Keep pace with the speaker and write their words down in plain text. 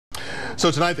So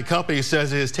tonight the company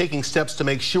says it is taking steps to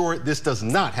make sure this does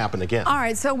not happen again. All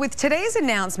right, so with today's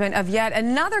announcement of yet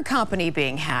another company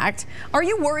being hacked, are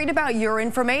you worried about your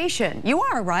information? You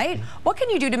are, right? What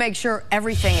can you do to make sure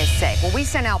everything is safe? Well, we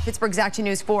sent out Pittsburgh's Action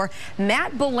News 4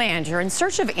 Matt Belanger in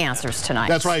search of answers tonight.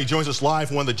 That's right. He joins us live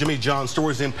from one of the Jimmy John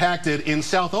stores impacted in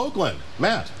South Oakland.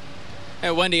 Matt. Hey,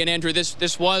 Wendy and Andrew,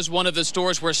 this was one of the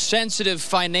stores where sensitive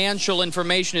financial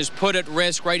information is put at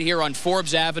risk right here on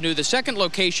Forbes Avenue. The second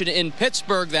location in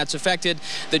Pittsburgh that's affected,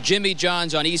 the Jimmy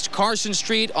John's on East Carson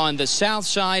Street on the south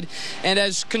side. And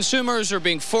as consumers are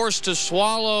being forced to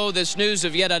swallow this news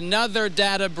of yet another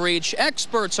data breach,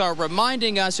 experts are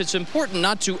reminding us it's important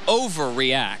not to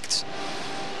overreact.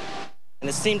 And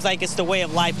it seems like it's the way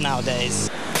of life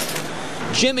nowadays.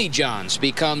 Jimmy John's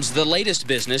becomes the latest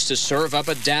business to serve up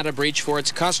a data breach for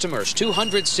its customers.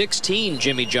 216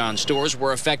 Jimmy John stores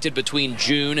were affected between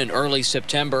June and early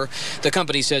September. The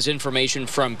company says information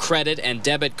from credit and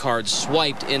debit cards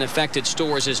swiped in affected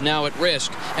stores is now at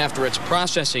risk after its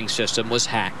processing system was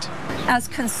hacked. As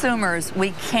consumers,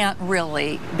 we can't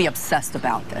really be obsessed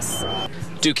about this.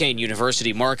 Duquesne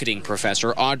University marketing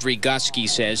professor Audrey Gusky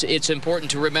says it's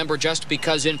important to remember just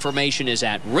because information is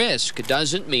at risk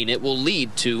doesn't mean it will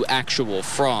lead to actual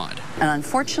fraud. And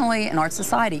unfortunately, in our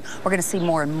society, we're going to see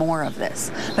more and more of this.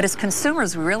 But as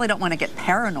consumers, we really don't want to get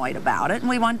paranoid about it, and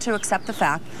we want to accept the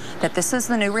fact that this is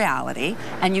the new reality,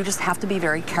 and you just have to be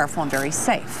very careful and very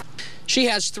safe. She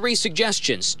has 3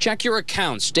 suggestions. Check your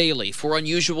accounts daily for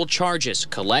unusual charges.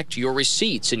 Collect your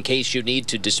receipts in case you need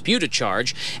to dispute a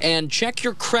charge. And check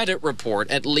your credit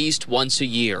report at least once a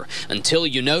year. Until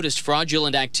you notice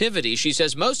fraudulent activity, she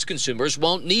says most consumers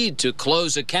won't need to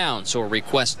close accounts or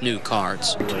request new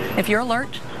cards. If you're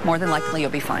alert, more than likely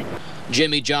you'll be fine.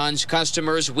 Jimmy John's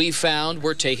customers we found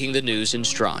were taking the news in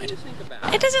stride.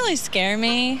 It doesn't really scare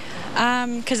me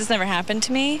because it's never happened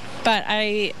to me, but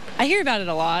I hear about it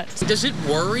a lot. Does it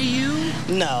worry you?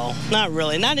 No, not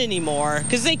really, not anymore,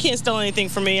 because they can't steal anything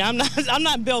from me. I'm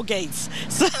not Bill Gates,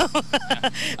 so.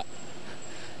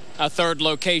 A third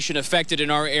location affected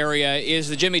in our area is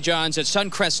the Jimmy John's at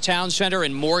Suncrest Town Center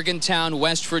in Morgantown,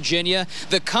 West Virginia.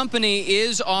 The company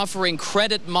is offering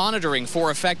credit monitoring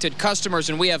for affected customers,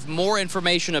 and we have more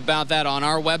information about that on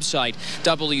our website,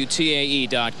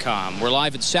 WTAE.com. We're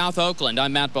live in South Oakland.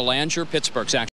 I'm Matt Belanger, Pittsburgh's Action.